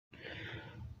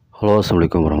Halo,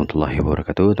 assalamualaikum warahmatullahi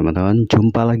wabarakatuh, teman-teman.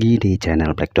 Jumpa lagi di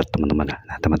channel Black Dot, teman-teman.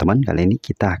 Nah, teman-teman, kali ini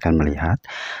kita akan melihat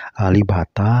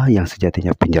alipbata yang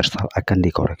sejatinya fingerstyle akan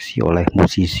dikoreksi oleh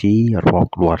musisi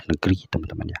rock luar negeri,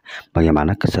 teman-teman ya.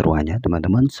 Bagaimana keseruannya,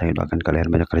 teman-teman? Saya doakan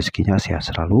kalian banyak rezekinya, sehat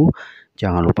selalu.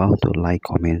 Jangan lupa untuk like,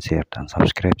 comment, share, dan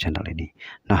subscribe channel ini.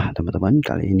 Nah, teman-teman,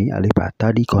 kali ini alipbata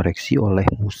dikoreksi oleh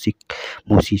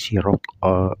musisi rock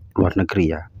luar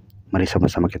negeri ya. Mari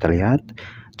sama-sama kita lihat.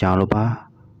 Jangan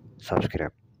lupa subscribe.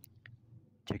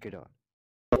 Check it out.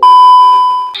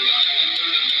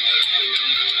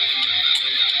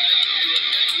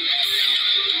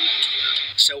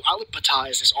 So Alipbata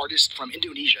is this artist from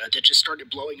Indonesia that just started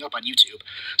blowing up on YouTube.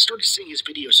 Started seeing his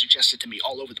videos suggested to me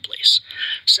all over the place.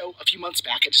 So a few months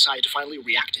back, I decided to finally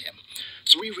react to him.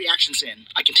 3 reactions in,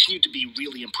 I continued to be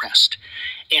really impressed.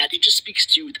 And it just speaks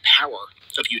to the power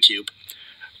of YouTube,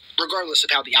 regardless of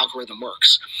how the algorithm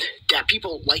works, that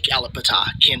people like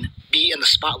Alipbata can be in the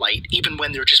spotlight even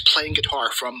when they're just playing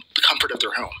guitar from the comfort of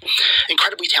their home.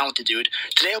 Incredibly talented dude.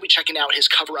 Today I'll be checking out his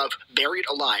cover of Buried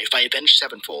Alive by Avenged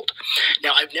Sevenfold.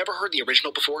 Now, I've never heard the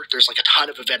original before. There's like a ton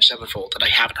of Avenged Sevenfold that I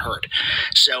haven't heard.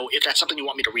 So if that's something you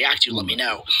want me to react to, let me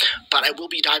know. But I will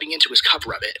be diving into his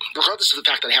cover of it. Regardless of the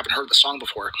fact that I haven't heard the song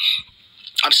before,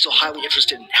 I'm still highly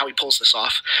interested in how he pulls this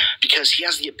off, because he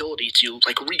has the ability to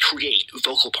recreate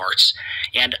vocal parts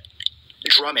and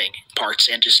drumming parts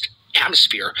and just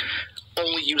atmosphere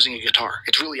only using a guitar.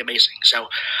 It's really amazing. So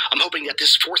I'm hoping that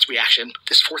this fourth reaction,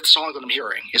 this fourth song that I'm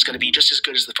hearing, is going to be just as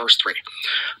good as the first 3.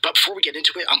 But before we get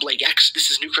into it, I'm Blake X.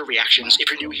 This is Nuclear Reactions. If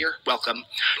you're new here, welcome.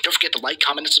 Don't forget to like,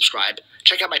 comment, and subscribe.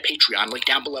 Check out my Patreon, link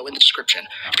down below in the description.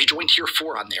 If you join Tier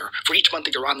 4 on there, for each month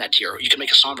that you're on that tier, you can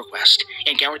make a song request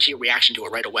and guarantee a reaction to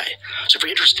it right away. So if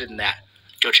you're interested in that,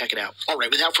 go check it out. All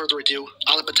right, without further ado,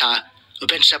 Alipbata,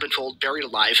 Avenged Sevenfold, Buried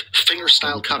Alive,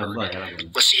 fingerstyle cover.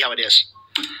 Let's see how it is.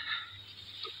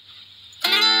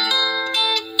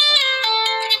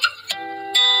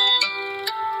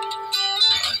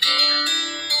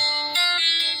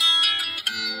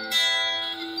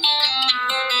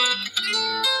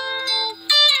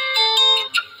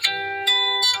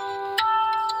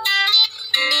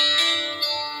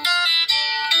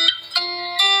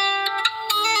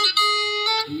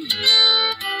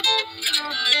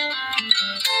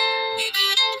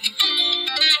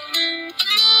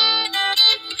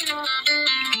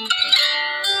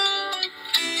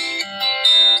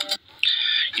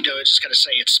 I just gotta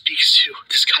say, it speaks to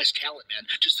this guy's talent, man.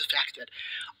 Just the fact that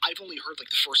I've only heard the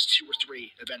first 2 or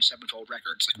 3 Avenged Sevenfold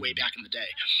records, way back in the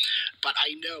day. But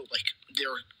I know,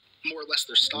 they're more or less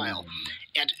their style.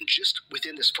 And just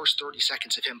within this first 30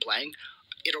 seconds of him playing,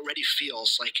 it already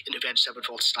feels like an Avenged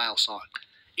Sevenfold style song.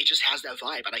 It just has that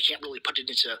vibe, and I can't really put it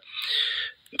into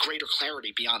greater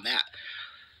clarity beyond that.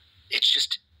 It's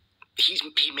just,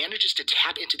 he manages to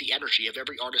tap into the energy of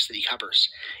every artist that he covers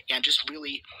and just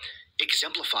really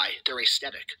exemplify their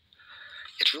aesthetic.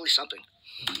 It's really something.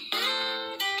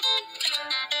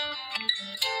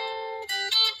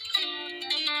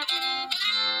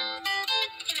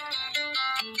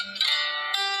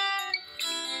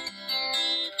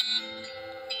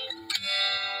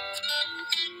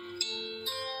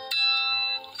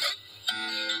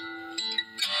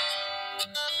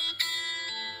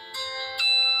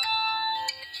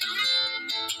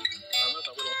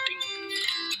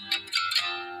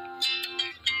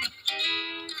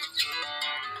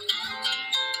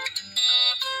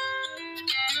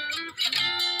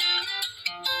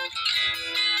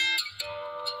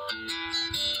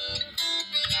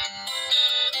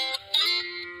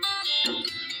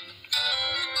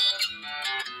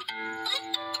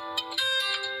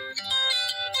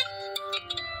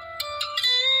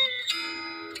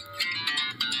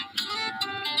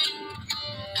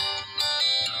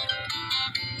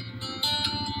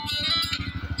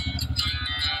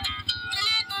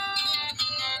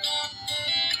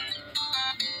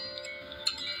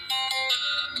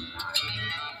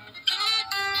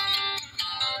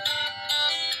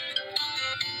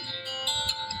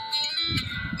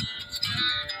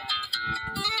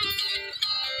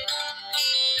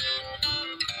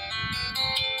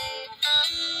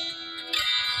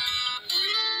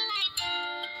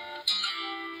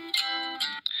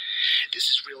 This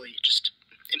is really just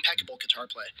impeccable guitar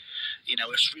play.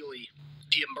 It's really,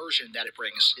 the immersion that it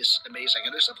brings is amazing.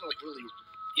 And there's something really,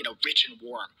 rich and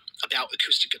warm about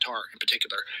acoustic guitar in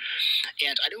particular.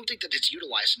 And I don't think that it's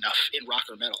utilized enough in rock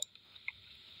or metal.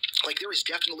 There is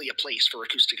definitely a place for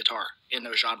acoustic guitar in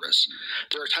those genres.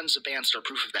 There are tons of bands that are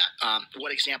proof of that.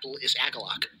 One example is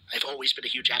Agalloch. I've always been a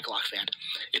huge Agalloch fan.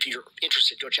 If you're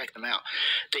interested, go check them out.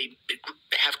 They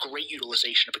have great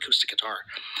utilization of acoustic guitar.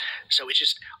 So it's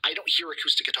just, I don't hear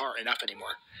acoustic guitar enough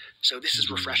anymore. So this is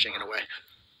refreshing in a way.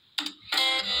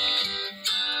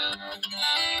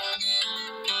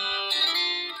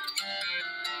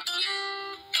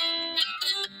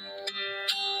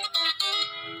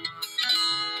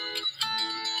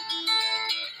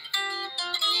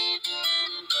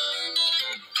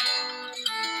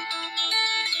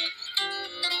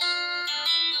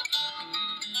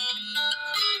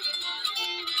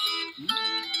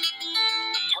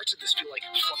 Parts of this feel like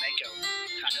flamenco,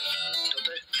 kind of, don't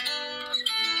they?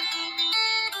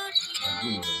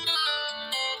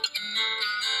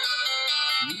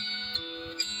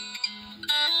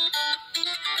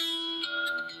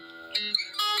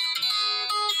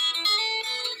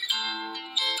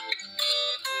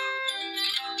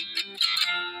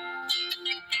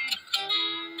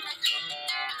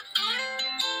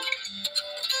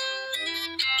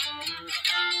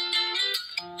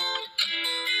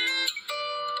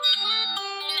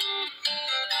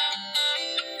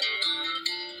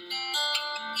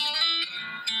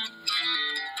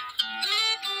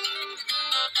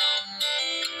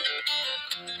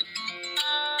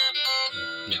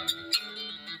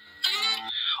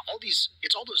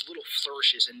 It's all those little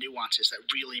flourishes and nuances that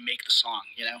really make the song,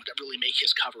 you know, that really make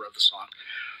his cover of the song.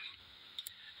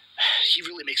 He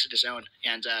really makes it his own,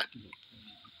 and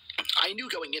I knew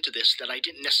going into this that I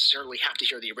didn't necessarily have to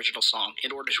hear the original song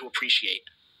in order to appreciate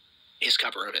his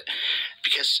cover of it,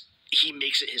 because he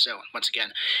makes it his own, once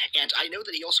again. And I know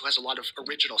that he also has a lot of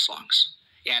original songs,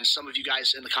 and some of you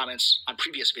guys in the comments on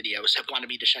previous videos have wanted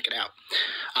me to check it out.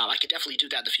 I could definitely do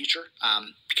that in the future,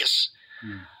 because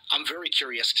I'm very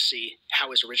curious to see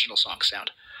how his original songs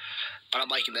sound. But I'm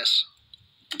liking this.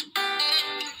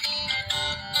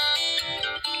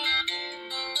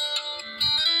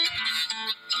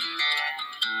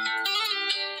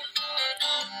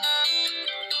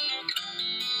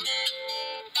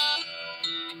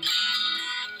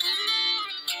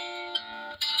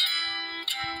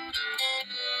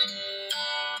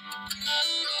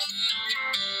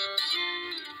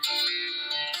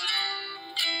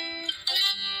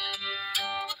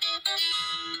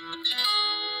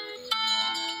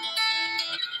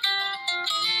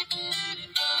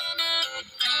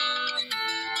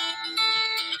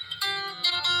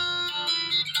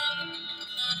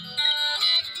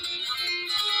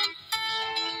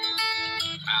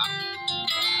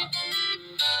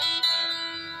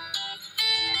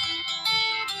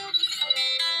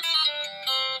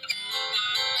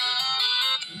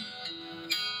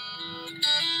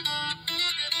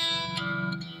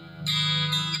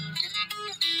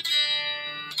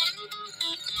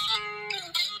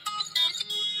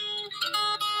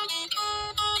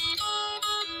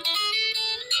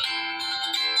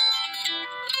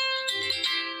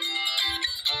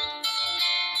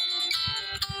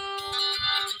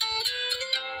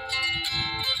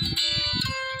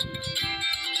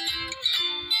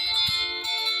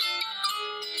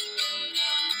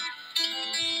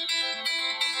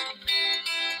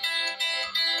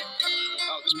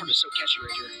 This part is so catchy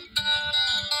right here.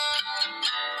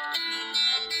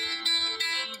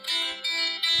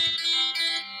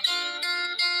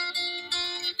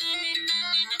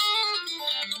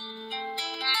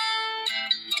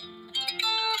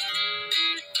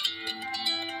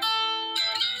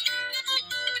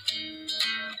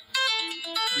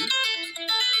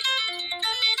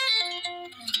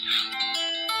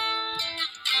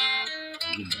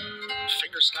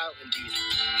 Fingerstyle indeed.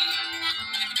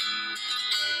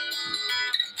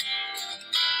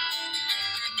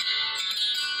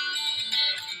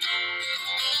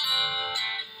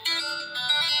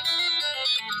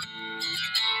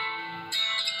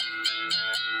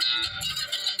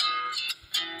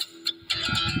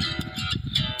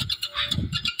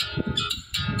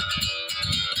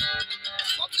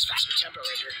 Love this faster tempo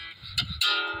right here.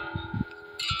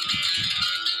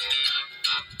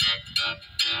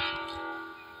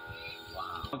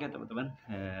 Oke teman-teman,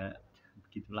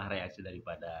 begitulah reaksi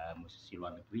daripada musisi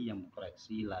luar negeri yang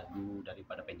mengkoreksi lagu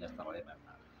daripada Fingerstyle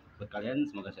Alipbata. Buat kalian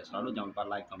semoga saya selalu, jangan lupa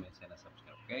like, comment, share, dan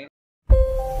subscribe. Oke.